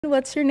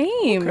What's your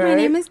name? My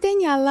name is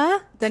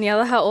Daniela.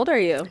 Daniela, how old are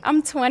you?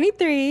 I'm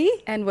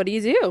 23. And what do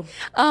you do?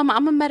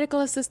 I'm a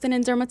medical assistant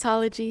in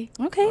dermatology.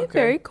 Okay,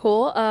 very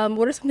cool.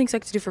 What are some things you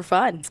like to do for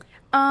fun?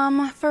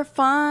 For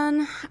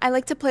fun, I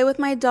like to play with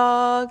my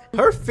dog.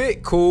 Her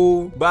fit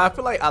cool, but I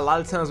feel like a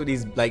lot of times with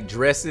these like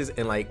dresses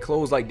and like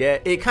clothes like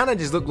that, it kind of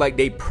just look like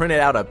they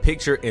printed out a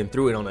picture and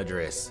threw it on a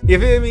dress. You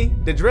feel me?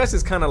 The dress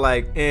is kind of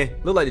like,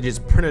 look like they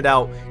just printed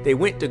out. They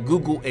went to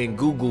Google and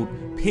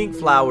Googled pink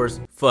flowers.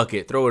 Fuck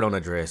it, throw it on a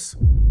dress.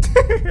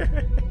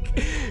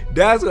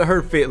 That's what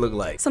her fit look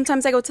like.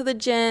 Sometimes I go to the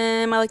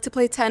gym. I like to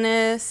play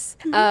tennis.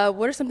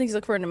 What are some things you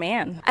look for in a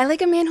man? I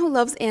like a man who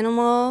loves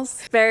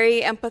animals,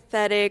 very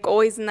empathetic,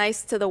 always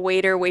nice to the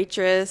waiter,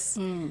 waitress.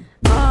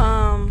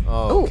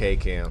 Okay,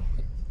 Cam.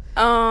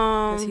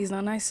 'Cause he's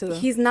not nice to them.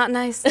 He's not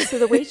nice to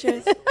the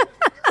waitress.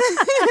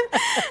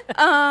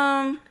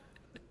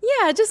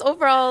 Yeah, just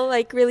overall,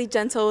 like, really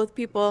gentle with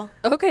people.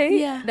 Okay.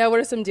 Yeah. Now, what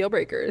are some deal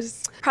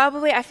breakers?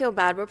 Probably, I feel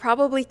bad, but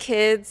probably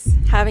kids,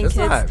 having That's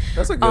kids.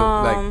 that's a good,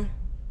 like,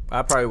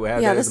 I probably would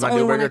have Yeah, that that's as the my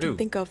only deal one I breaker can too.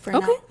 think of for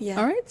Okay. now. Yeah.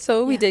 All right.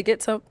 So we did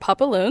get some pop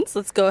balloons.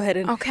 Let's go ahead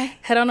and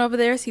head on over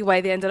there, see why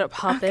they ended up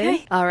popping.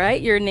 Okay. All right.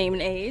 Your name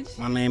and age.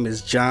 My name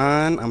is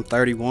John. I'm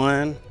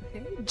 31.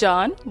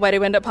 John, why did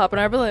we end up popping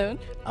our balloon?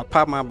 I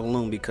popped my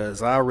balloon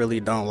because I really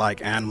don't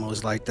like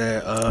animals like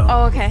that.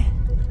 Oh, okay.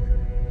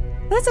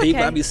 That's okay.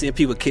 I be seeing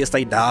people kiss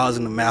their dogs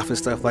in the mouth and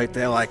stuff like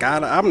that. Like,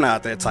 I'm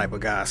not that type of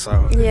guy,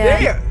 so. Yeah.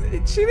 Yeah,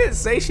 she didn't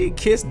say she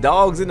kissed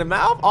dogs in the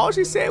mouth. All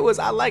she said was,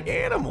 I like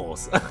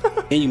animals.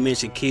 And you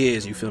mentioned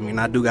kids, you feel me? And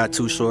I do got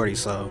two shorties,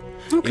 so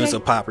it was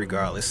a pop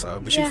regardless. So,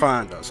 but Yeah. she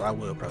fine though, so I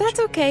will approach That's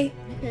you. okay.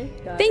 Okay.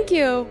 Thank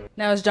you.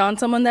 Now, is John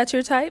someone that's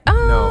your type? No, she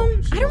I don't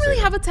don't say really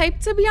that. have a type,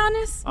 to be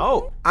honest.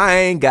 Oh, I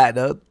ain't got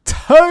no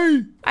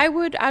type.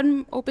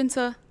 I'm open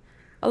to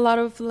a lot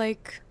of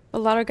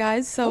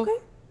guys, so. Okay.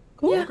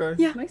 Cool. Yeah.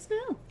 Okay. Yeah. Nice to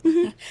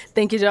know.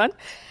 Thank you, John.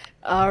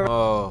 All right.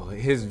 Oh,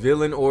 his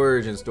villain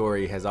origin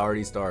story has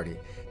already started.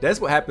 That's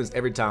what happens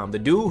every time. The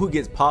dude who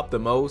gets popped the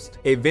most,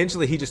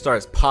 eventually he just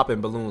starts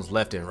popping balloons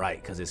left and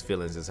right because his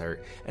feelings is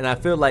hurt. And I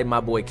feel like my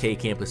boy K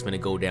Camp is finna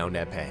go down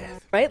that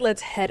path. Right,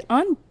 let's head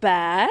on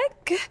back.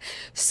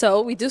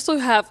 So we do still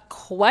have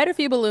quite a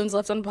few balloons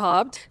left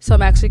unpopped. So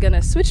I'm actually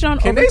gonna switch it on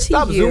over they to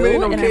stop you, zooming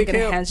in on and I'm gonna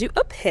K-Camp? hand you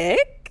a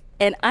pick,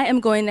 and I am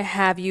going to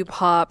have you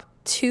pop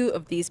 2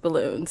 of these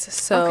balloons.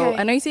 So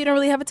Okay. I know you say you don't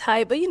really have a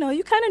type, but you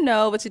kind of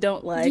know what you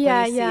don't like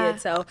Yeah, when you yeah. see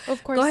it. So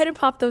Of course. go ahead and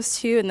pop those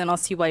 2, and then I'll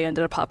see why you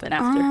ended up popping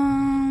after.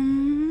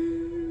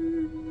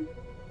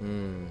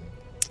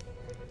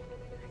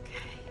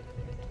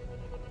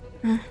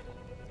 Okay.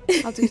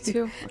 I'll do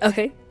 2.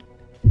 Okay,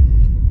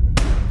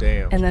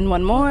 Damn. and then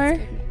one more.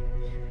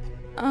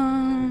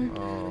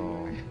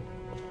 Oh,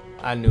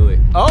 I knew it.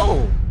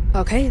 Oh,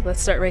 Okay, let's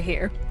start right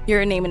here.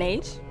 Your name and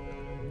age.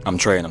 I'm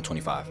Trey and I'm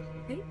 25.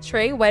 Okay.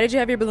 Trey, why did you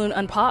have your balloon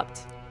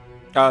unpopped?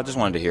 I just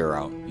wanted to hear her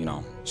out. You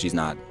know, she's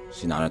not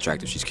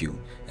attractive. She's cute,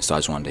 and so I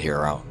just wanted to hear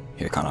her out,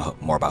 hear kind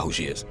of more about who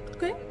she is.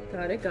 Okay,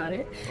 got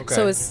it. Okay.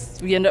 So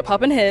we ended up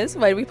popping his.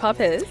 Why did we pop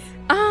his?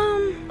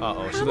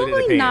 uh-oh, she looked at the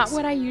Probably not pants.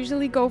 what I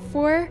usually go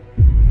for.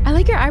 I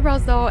like your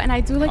eyebrows though, and I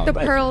do like the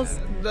thank you. pearls.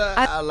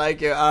 I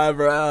like your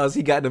eyebrows.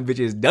 He got them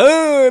bitches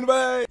done,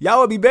 man.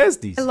 Y'all would be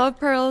besties. I love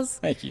pearls.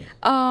 Thank you.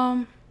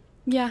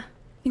 Yeah.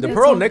 I think The that's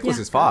pearl all. necklace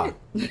Yeah. is fire.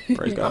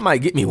 Praise I God. might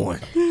get me one.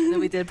 Then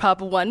we did pop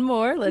one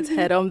more. Let's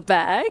head on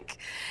back.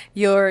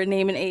 Your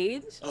name and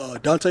age.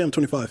 Dante, I'm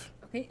 25.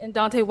 Okay, and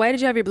Dante, why did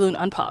you have your balloon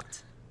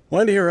unpopped?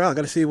 Wanted to hear her out.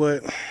 Got to see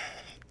what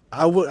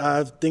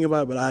I think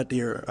about it, but I had to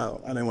hear her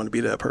out. I didn't want to be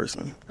that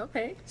person.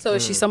 Okay. So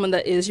is she someone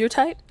that is your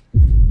type?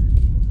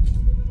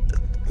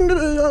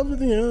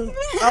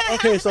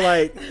 Okay, so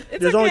like,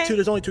 there's okay.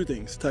 only two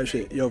things type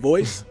shit. Your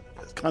voice,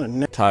 it's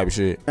kind of Type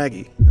shit.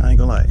 naggy. I ain't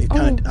gonna lie.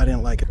 I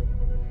didn't like it.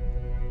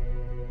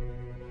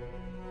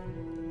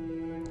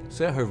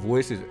 Said her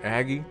voice is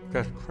aggy.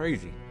 That's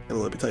crazy. A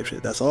little bit type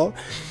shit. That's all.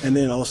 And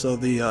then also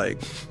the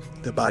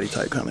body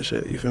type kind of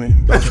shit. You feel me?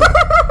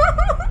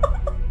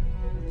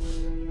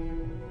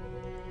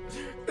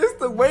 It's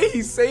the way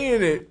he's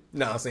saying it.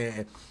 No, I'm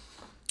saying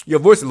your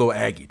voice is a little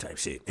aggy type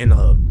shit, and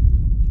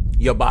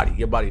your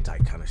body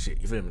type kind of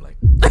shit. You feel me? Like,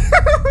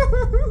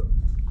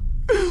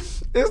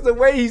 it's the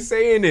way he's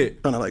saying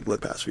it. Trying to like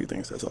look past a few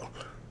things. That's all.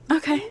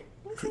 Okay.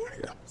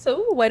 Yeah.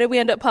 So why did we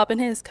end up popping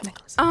his? Come in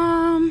close.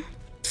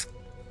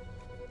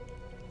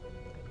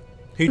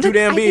 He too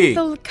damn I big.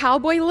 think the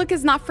cowboy look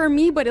is not for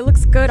me, but it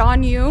looks good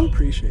on you.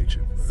 Appreciate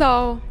you.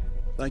 So,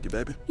 Thank you,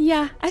 baby.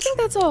 yeah, I think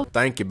that's all.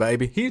 Thank you,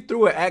 baby. He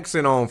threw an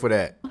accent on for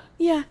that.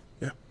 Yeah.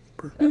 Yeah.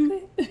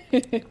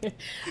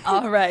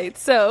 All right.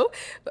 So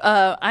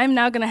I'm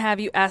now gonna have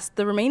you ask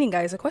the remaining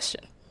guys a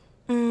question.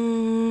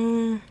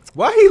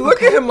 Why he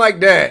look at him like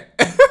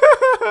that?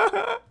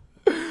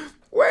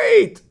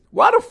 Wait.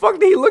 Why the fuck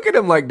did he look at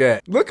him like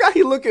that? Look how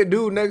he look at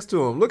dude next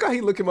to him. Look how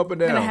he look him up and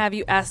down. I'm gonna have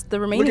you ask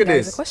the remaining at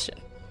guys this. a question.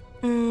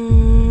 He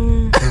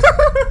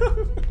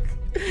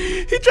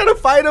trying to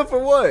fight him for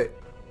what?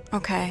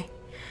 Okay.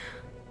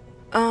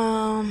 Why he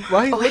Oh,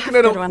 I looking have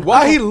at a him? good one.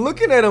 Why Okay. he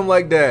looking at him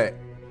like that?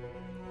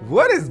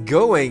 What is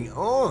going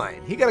on?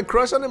 He got a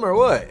crush on him or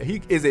what?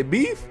 Is it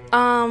beef?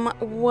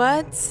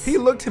 What He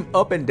looked him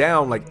up and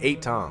down like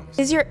 8 times.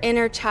 is your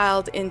inner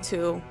child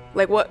into?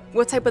 Like,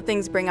 what type of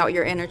things bring out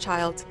your inner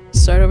child?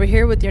 Start over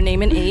here with your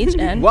name and age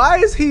and Why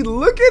is he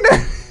looking at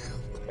him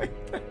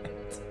like that?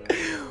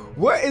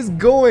 What is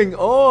going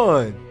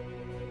on?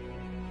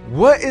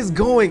 What is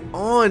going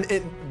on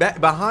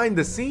behind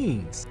the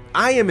scenes?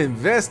 I am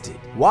invested.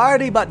 Why are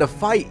they about to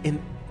fight?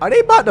 Are they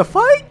about to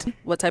fight?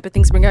 what type of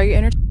things bring out your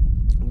inner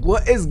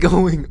What is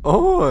going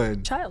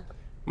on? child.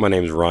 My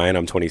name is Ryan.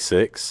 I'm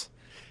 26.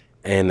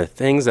 And the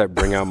things that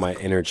bring out my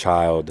inner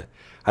child,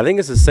 I think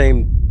it's the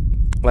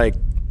same, like,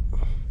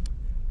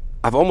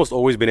 I've almost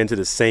always been into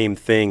the same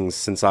things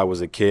since I was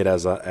a kid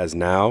as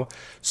now.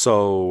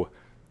 So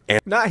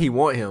Not he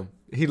want him.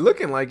 He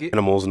looking like it.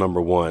 animals, number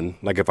one.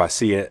 Like if I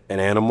see an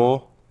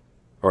animal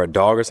or a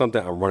dog or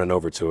something, I'm running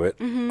over to it.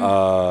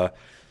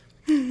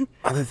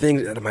 Other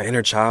things that are my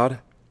inner child,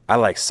 I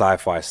like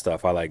sci-fi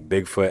stuff. I like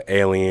Bigfoot,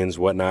 aliens,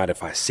 whatnot.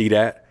 If I see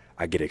that,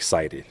 I get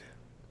excited.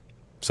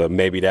 So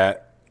maybe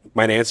that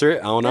might answer it.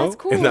 I don't know That's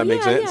cool. if that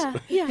makes sense.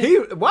 Yeah.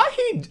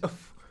 The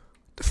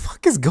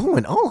fuck is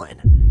going on?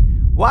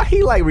 Why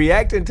he like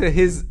reacting to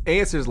his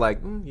answers like,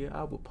 yeah,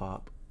 I will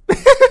pop.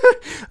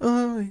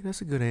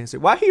 That's a good answer.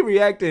 Why he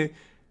reacting?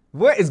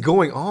 What is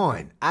going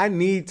on? I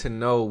need to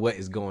know what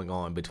is going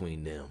on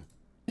between them.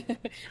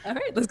 All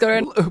right, let's go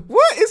ahead.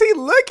 What is he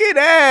looking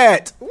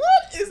at?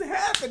 What is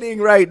happening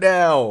right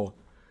now?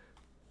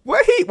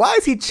 Why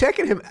is he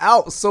checking him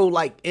out so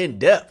like in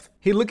depth?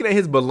 He looking at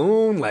his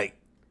balloon like,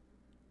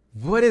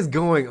 what is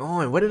going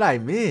on? What did I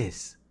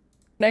miss?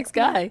 Next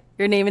guy,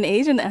 your name and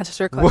age and the answer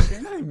to your What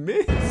question. did I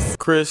miss?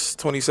 Chris,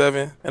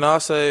 27, and I'll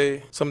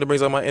say something that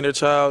brings out my inner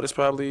child is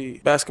probably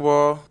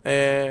basketball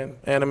and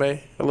anime.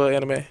 I love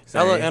anime. I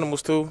love Same.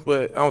 animals too,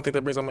 but I don't think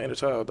that brings out my inner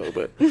child though.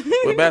 But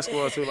with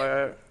basketball too,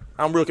 like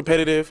I'm real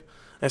competitive,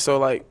 and so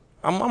like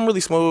I'm really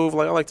smooth.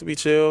 Like I like to be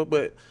chill,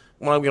 but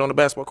when I get on the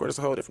basketball court, it's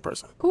a whole different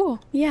person. Cool.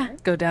 Yeah.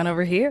 Go down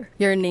over here.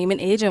 Your name and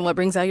age and what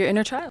brings out your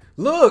inner child.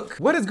 Look,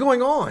 what is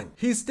going on?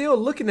 He's still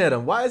looking at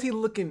him. Why is he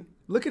looking?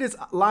 Look at his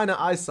line of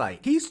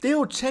eyesight. He's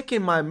still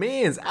checking my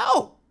man's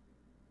out.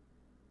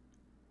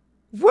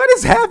 What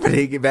is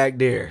happening back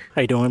there?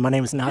 How you doing? My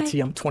name is Nazi.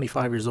 I'm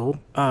 25 years old.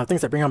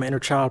 Things that bring out my inner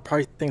child,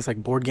 probably things like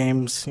board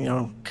games,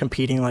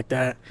 competing like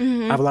that. I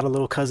have a lot of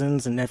little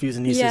cousins and nephews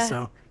and nieces, Yeah.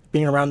 so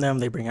being around them,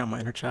 they bring out my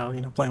inner child,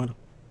 playing with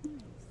them.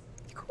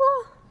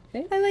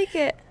 Cool. I like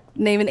it.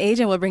 Name and age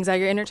and what brings out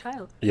your inner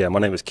child. Yeah, my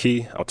name is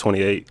Key. I'm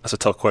 28. That's a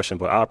tough question,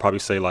 but I'd probably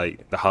say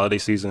like the holiday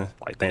season,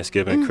 like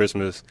Thanksgiving,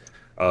 Christmas,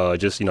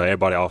 just,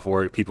 everybody off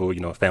work, people,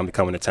 family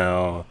coming to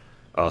town,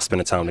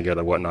 spending time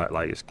together, whatnot.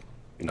 Like, it's,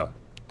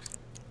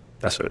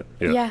 that's it.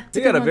 Yeah.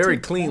 He got a very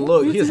clean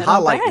look. His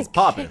highlight is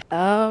popping.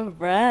 All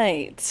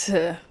right.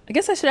 I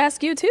guess I should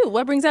ask you too.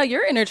 What brings out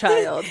your inner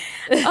child?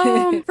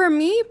 For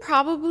me,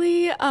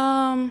 probably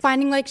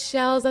finding like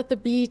shells at the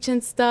beach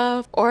and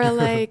stuff, or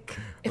like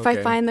if I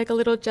Okay. find like a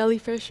little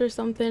jellyfish or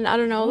something. I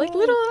don't know, like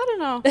little. I don't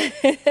know.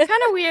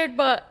 Kind of weird,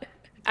 but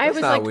I That's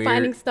was not like weird.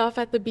 finding stuff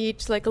at the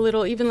beach, like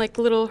even like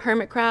little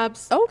hermit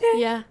crabs. Okay.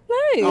 Yeah.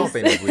 I don't Nice.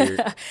 think that's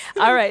weird.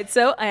 All right.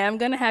 So I am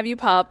going to have you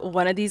pop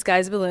one of these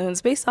guys'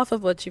 balloons based off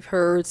of what you've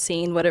heard,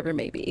 seen, whatever it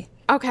may be.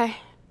 Okay.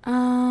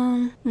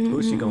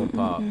 Who's she gonna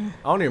pop? I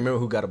don't even remember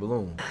who got a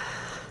balloon.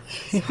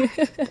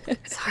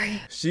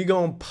 Sorry. She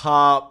gonna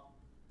pop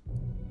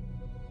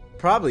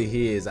probably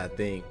his, I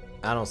think.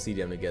 I don't see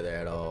them together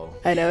at all.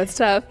 I know it's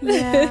tough.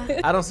 Yeah.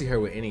 I don't see her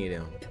with any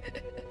of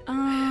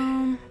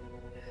them.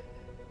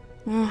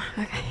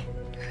 Okay.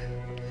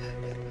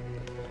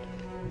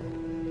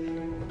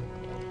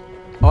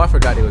 Oh, I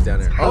forgot he was down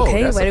there. Oh,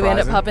 Okay. that's Why do we end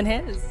up surprising.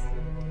 popping his?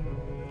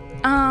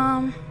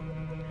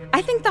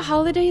 I think the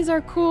holidays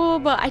are cool,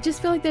 but I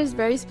just feel like there's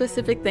very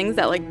specific things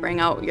that like bring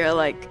out your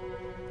like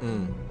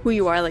who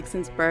you are like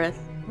since birth.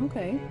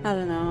 Okay. I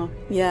don't know.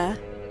 Yeah.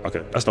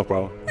 Okay, that's no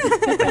problem.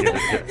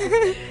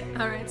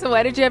 All right. So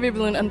why did you have your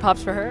balloon unpopped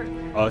for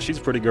her? She's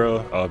a pretty girl,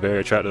 very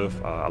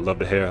attractive. I love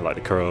the hair, I like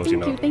the curls,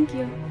 Thank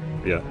you.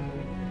 Yeah.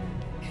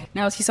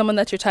 Now, is he someone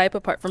that's your type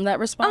apart from that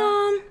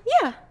response?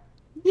 Yeah.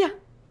 Yeah.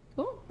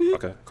 Cool.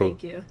 Okay, cool.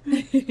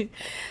 Thank you.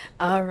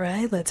 All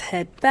right, let's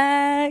head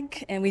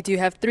back. And we do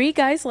have 3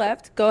 guys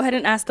left. Go ahead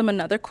and ask them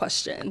another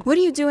question. What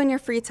do you do in your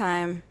free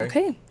time?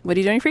 Okay, what do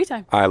you do in your free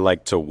time? I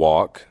like to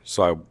walk,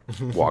 so I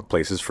walk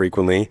places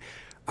frequently.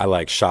 I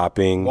like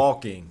shopping.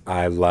 Walking.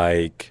 I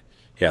like,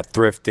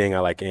 thrifting. I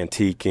like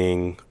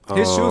antiquing.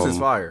 His shoes is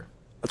fire.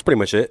 That's pretty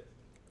much it.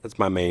 That's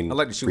my main I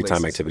like the free time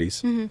shoelaces.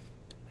 activities.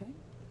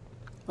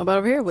 What about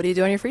over here? What do you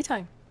do in your free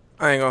time?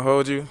 I ain't gonna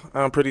hold you.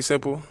 I'm pretty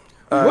simple.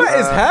 What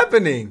is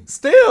happening?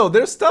 Still,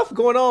 there's stuff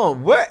going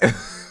on. What?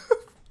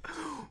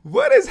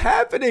 What is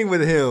happening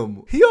with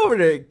him? He over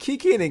there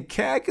kicking and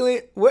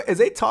cackling. What is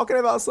they talking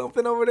about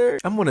something over there?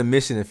 I'm on a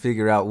mission to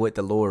figure out what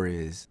the lore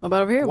is. What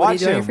about over here? What do you Watch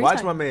do in your him. free Watch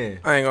time? my man.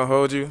 I ain't gonna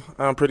hold you.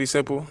 I'm pretty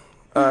simple.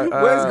 What is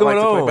I going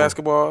like to on? play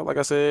basketball. Like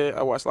I said,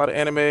 I watch a lot of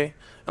anime and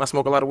I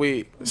smoke a lot of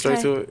weed. Straight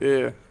Okay. to it.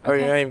 Yeah. I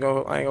Okay. ain't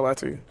gonna lie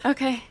to you.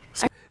 Okay.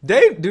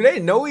 Do they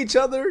know each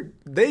other?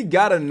 They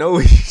gotta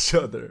know each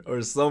other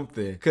or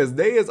something. Cause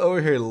they is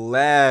over here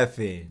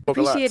laughing.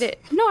 Appreciate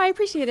it. No, I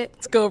appreciate it.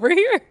 Let's go over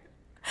here.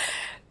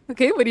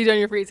 Okay, what do you do on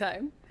your free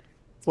time?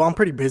 Well, I'm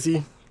pretty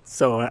busy,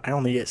 so I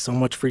only get so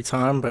much free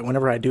time. But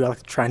whenever I do, I like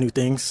to try new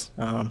things.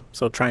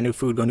 So try new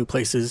food, go new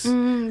places.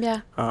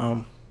 Yeah.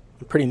 I'm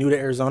pretty new to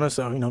Arizona,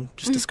 so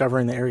just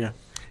discovering the area.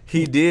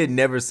 He did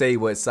never say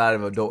what side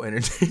of adult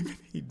entertainment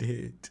he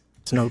did.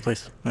 It's another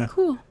place. Yeah.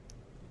 Cool.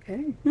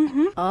 Okay.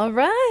 All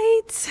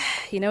right.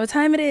 You know what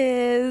time it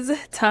is.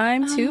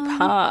 Time to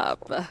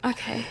pop.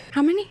 Okay.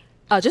 How many?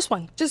 Just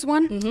one. Just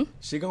one?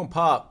 She gonna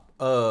pop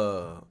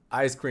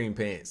ice cream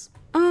pants.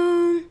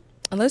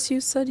 Unless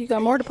you said you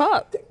got more to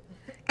pop.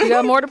 You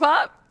got more to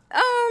pop? No,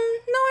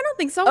 I don't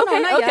think so. Okay,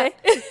 no, not okay.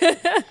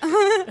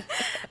 yet.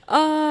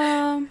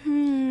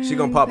 She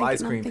gonna pop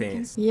ice cream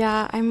pants.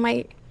 Yeah, I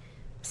might.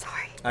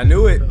 Sorry. I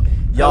knew it.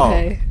 Y'all,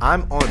 Okay.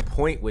 I'm on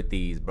point with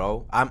these,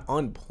 bro. I'm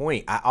on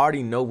point. I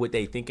already know what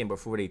they thinking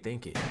before they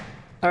think it.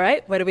 All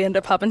right. What do we end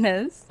up popping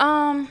his?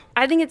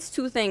 I think it's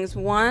two things.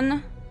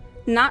 One,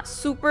 not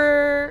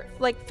super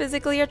like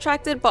physically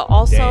attracted, but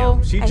also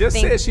Damn. She I just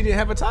think, said she didn't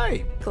have a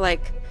type.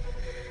 like,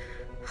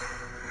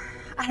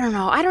 I don't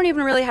know. I don't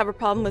even really have a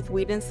problem with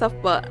weed and stuff,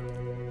 but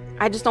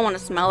I just don't want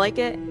to smell like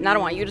it, and I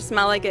don't want you to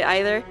smell like it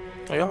either.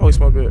 Oh, y'all always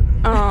smell good.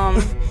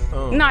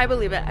 No, I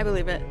believe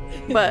it.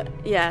 But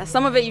yeah,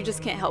 some of it you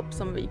just can't help.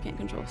 Some of it you can't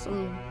control. So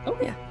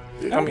yeah.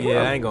 I mean,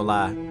 Yeah, I ain't gonna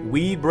lie.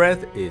 Weed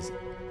breath is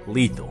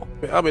lethal.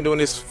 I've been doing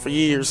this for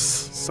years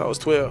since I was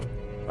 12.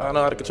 I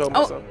know how to control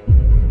myself.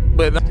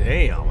 But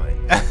Damn.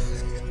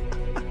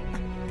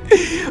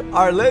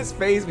 All right, let's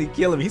face me,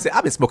 kill him. He said,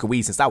 I've been smoking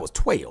weed since I was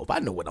 12. I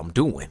know what I'm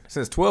doing.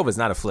 Since 12 is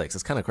not a flex.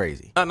 It's kind of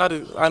crazy. I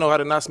know how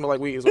to not smell like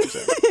weed is what I'm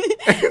saying.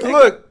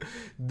 Look,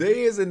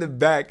 they is in the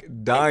back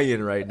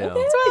dying right now.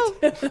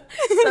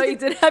 So you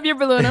did have your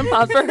balloon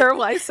unpopped for her.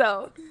 Why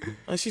so?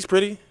 She's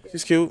pretty.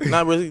 She's cute.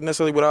 Not really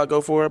necessarily what I'd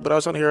go for, but I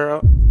was trying to hear her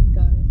out.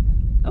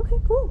 Okay,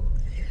 cool.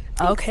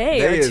 Okay,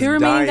 They our is two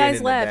remaining dying guys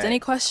in the left. back. Any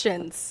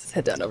questions?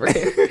 Head down over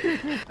here.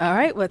 All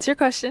right, what's your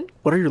question?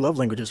 What are your love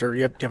languages? Or do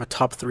you have a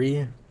top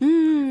 3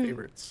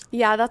 favorites?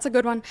 Yeah, that's a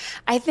good one.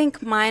 I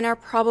think mine are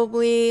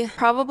probably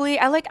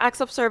I like acts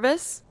of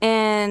service,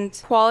 and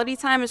quality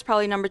time is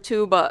probably number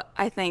 2, but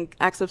I think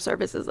acts of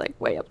service is like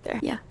way up there.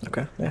 Yeah.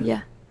 Okay.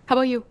 Yeah. How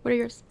about you? What are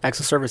yours? Acts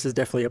of service is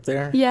definitely up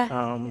there. Yeah.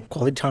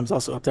 Quality time's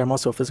also up there. I'm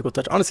also a physical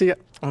touch. Honestly, I'm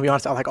gonna be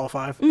honest, I like all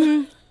 5.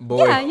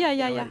 Boy,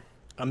 Yeah.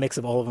 A mix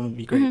of all of them would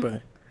be great,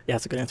 but yeah,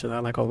 it's a good answer. I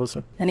like all those.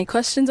 Any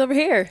questions over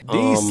here?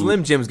 these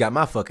Slim Jims got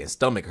my fucking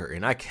stomach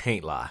hurting. I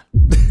can't lie.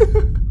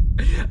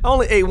 I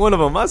only ate one of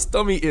them. My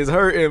stomach is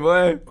hurting,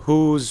 boy.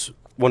 Who's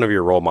one of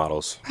your role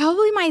models?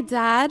 Probably my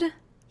dad.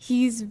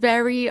 He's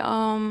very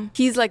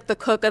he's like the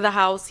cook of the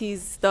house.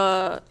 He's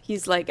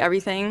like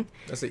everything.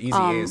 That's an easy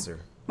answer.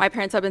 My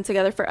parents have been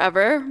together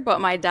forever, but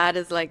my dad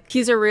is like,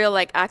 he's a real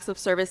like acts of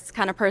service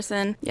kind of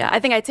person. Yeah, I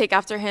think I take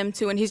after him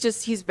too, and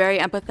he's very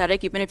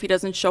empathetic even if he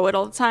doesn't show it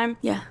all the time.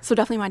 Yeah, so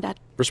definitely my dad.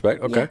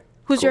 Respect. Okay. Yeah.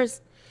 Who's yours?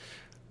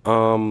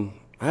 I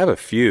have a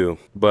few,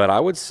 but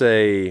I would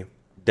say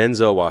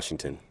Denzel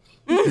Washington.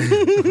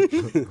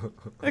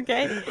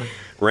 Okay.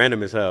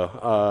 Random as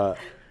hell.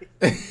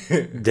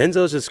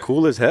 Denzel's just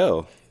cool as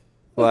hell.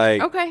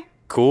 Like, Okay.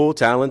 cool,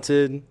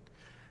 talented.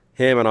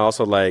 Him, and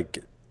also like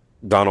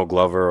Donald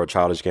Glover or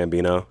Childish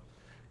Gambino,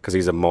 because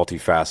he's a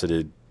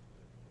multifaceted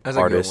That's a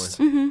artist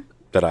good one.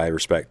 that I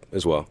respect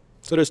as well.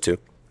 So there's 2.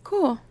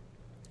 Cool.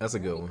 That's a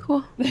good one.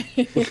 Cool.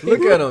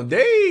 Look at them.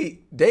 They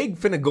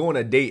finna go on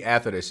a date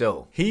after the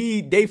show.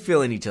 They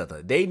feeling each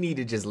other. They need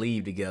to just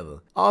leave together.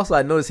 Also,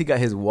 I noticed he got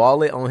his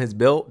wallet on his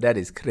belt. That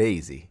is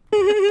crazy.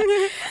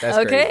 That's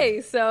Okay,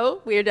 crazy.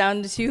 so we're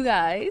down to 2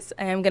 guys.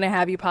 I am going to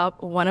have you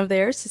pop one of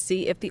theirs to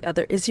see if the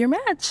other is your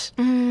match.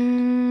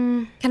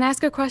 Can I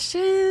ask a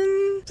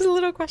question? Just a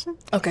little question.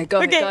 Okay,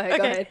 go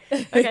ahead.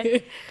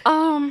 Okay.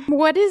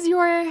 What is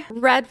your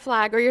red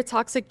flag or your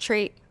toxic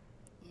trait?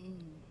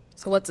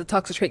 So what's the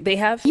toxic trait they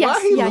have? Yes.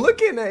 Why he yeah.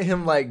 looking at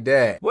him like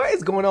that? What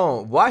is going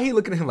on? Why he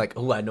looking at him like,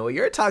 oh, I know what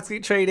your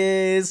toxic trait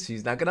is.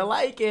 She's not gonna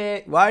like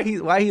it. Why he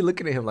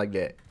looking at him like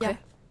that? Yeah.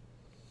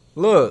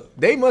 Look,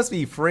 they must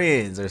be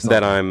friends or something.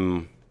 That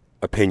I'm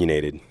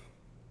opinionated.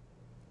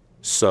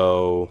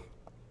 So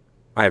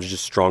I have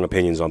just strong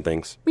opinions on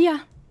things. Yeah.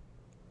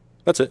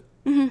 That's it.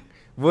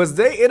 Was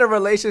they in a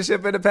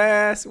relationship in the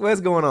past?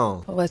 What's going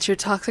on? What's your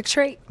toxic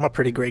trait? I'm a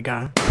pretty great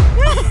guy.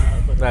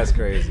 That's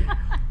crazy.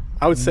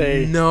 I would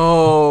say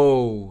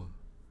No,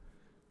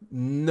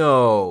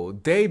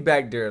 they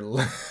back there.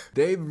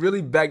 They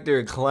really back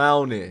there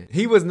clowning.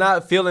 He was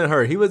not feeling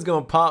her. He was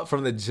gonna pop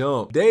from the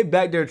jump. They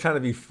back there trying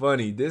to be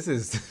funny. This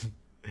is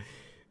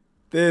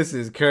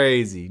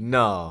crazy.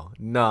 No.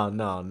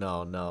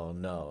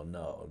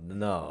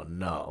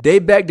 They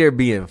back there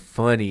being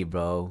funny,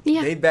 bro.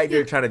 Yeah, They back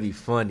there trying to be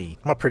funny.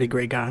 I'm a pretty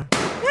great guy.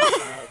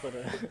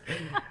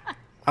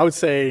 I would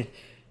say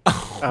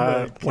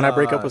when I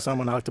break up with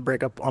someone, I like to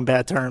break up on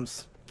bad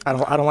terms. I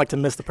don't like to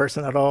miss the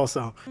person at all.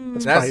 So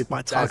that's probably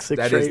my toxic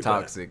That trait. is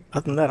toxic. but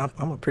Other than that,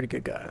 I'm a pretty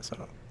good guy.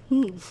 So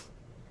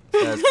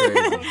That's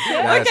crazy.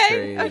 That's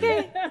crazy.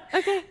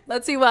 Okay.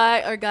 Let's see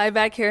why our guy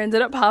back here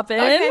ended up popping.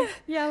 Okay.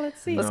 Yeah,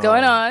 let's see. What's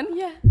going on?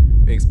 Yeah.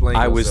 Explain.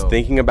 I was yourself.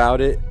 thinking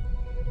about it,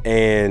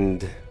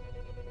 and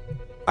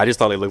I just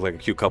thought they looked like a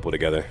cute couple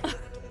together.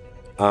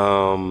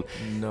 No.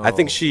 I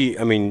think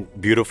I mean,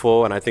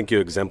 beautiful, and I think you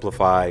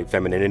exemplify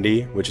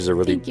femininity, which is a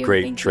really Thank you,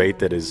 great thank you. trait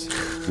that is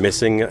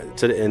missing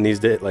in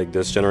these like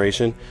this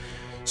generation.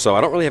 So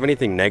I don't really have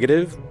anything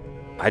negative.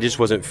 I just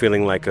wasn't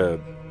feeling like a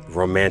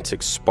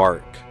romantic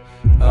spark.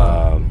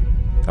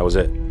 That was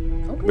it.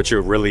 But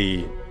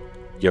you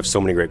have so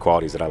many great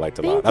qualities that I liked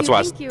a lot. Thank That's you,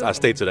 why thank you. I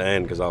stayed to the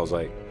end, because I was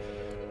like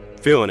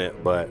feeling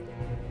it. But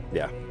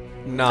yeah,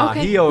 Nah,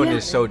 Okay, he on yeah.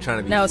 this show trying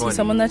to be Now, is funny. he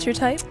someone that's your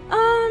type?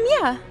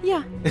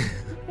 Yeah.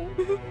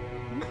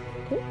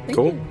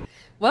 cool.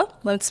 Well,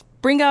 let's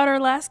bring out our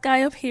last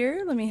guy up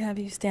here. Let me have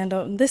you stand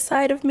on this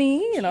side of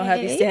me, and I'll have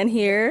you Okay. stand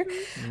here.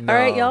 All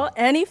right, y'all.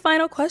 Any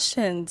final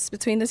questions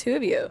between the two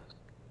of you?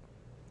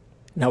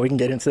 Now we can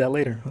get into that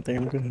later. I think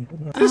I'm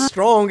good. This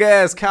strong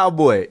ass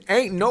cowboy.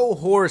 Ain't no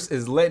horse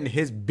is letting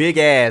his big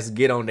ass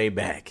get on their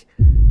back.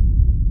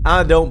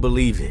 I don't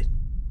believe it.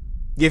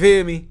 You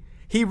feel me?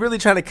 He really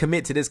trying to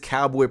commit to this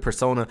cowboy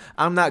persona.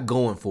 I'm not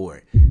going for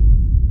it.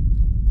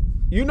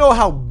 You know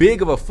how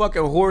big of a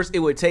fucking horse it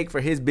would take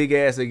for his big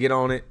ass to get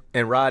on it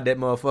and ride that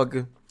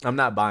motherfucker? I'm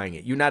not buying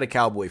it. You're not a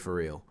cowboy for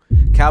real.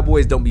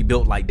 Cowboys don't be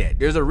built like that.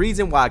 There's a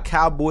reason why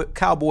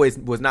cowboys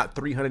was not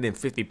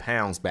 350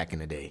 pounds back in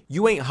the day.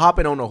 You ain't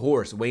hopping on a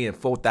horse weighing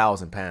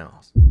 4,000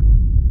 pounds.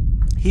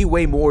 He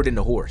weigh more than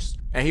the horse.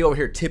 And he over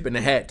here tipping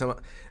the hat.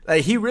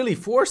 Like, he really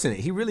forcing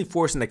it. He really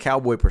forcing the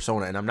cowboy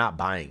persona, and I'm not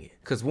buying it.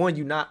 Because one,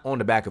 you're not on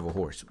the back of a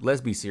horse.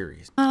 Let's be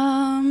serious.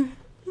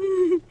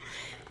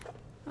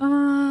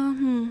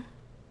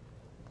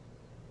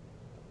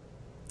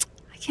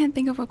 I can't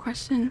think of a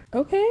question.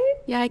 Okay.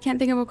 Yeah, I can't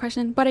think of a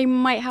question, but I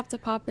might have to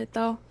pop it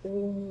though.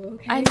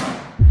 Okay.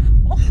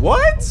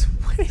 What?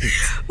 Wait.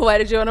 Why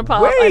did you want to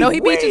pop? I know he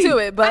beat you to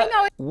wait. it, but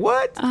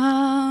What?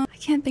 I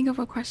can't think of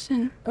a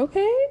question.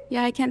 okay.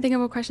 Yeah, I can't think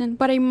of a question,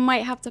 but I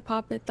might have to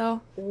pop it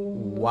though.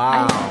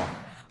 Wow.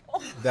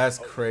 That's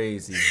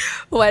crazy.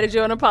 Why did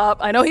you want to pop?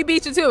 I know he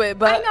beat you to it,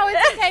 but I know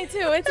it's okay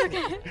too. It's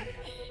okay.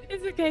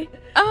 It's okay.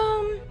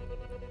 I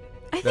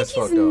think That's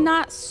he's fucked up.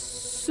 not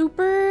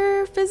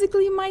super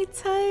physically my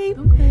type.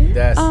 okay.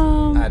 That's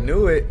Um, I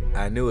knew it.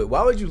 I knew it.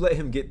 Why would you let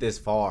him get this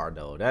far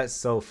though? That's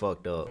so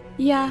fucked up.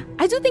 Yeah,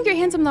 I do think you're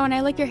handsome though, and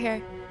I like your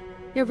hair.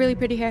 You have really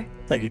pretty hair.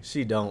 Thank you.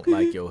 She don't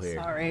like your hair.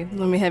 Sorry.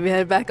 Let me have you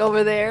head back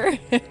over there.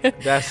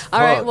 That's all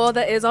right. fucked. Well,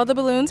 that is all the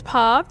balloons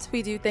popped.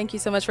 We do thank you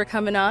so much for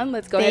coming on.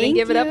 Let's go ahead and Thank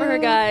give it up for her,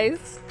 you.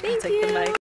 guys. Thank Take the you. mic.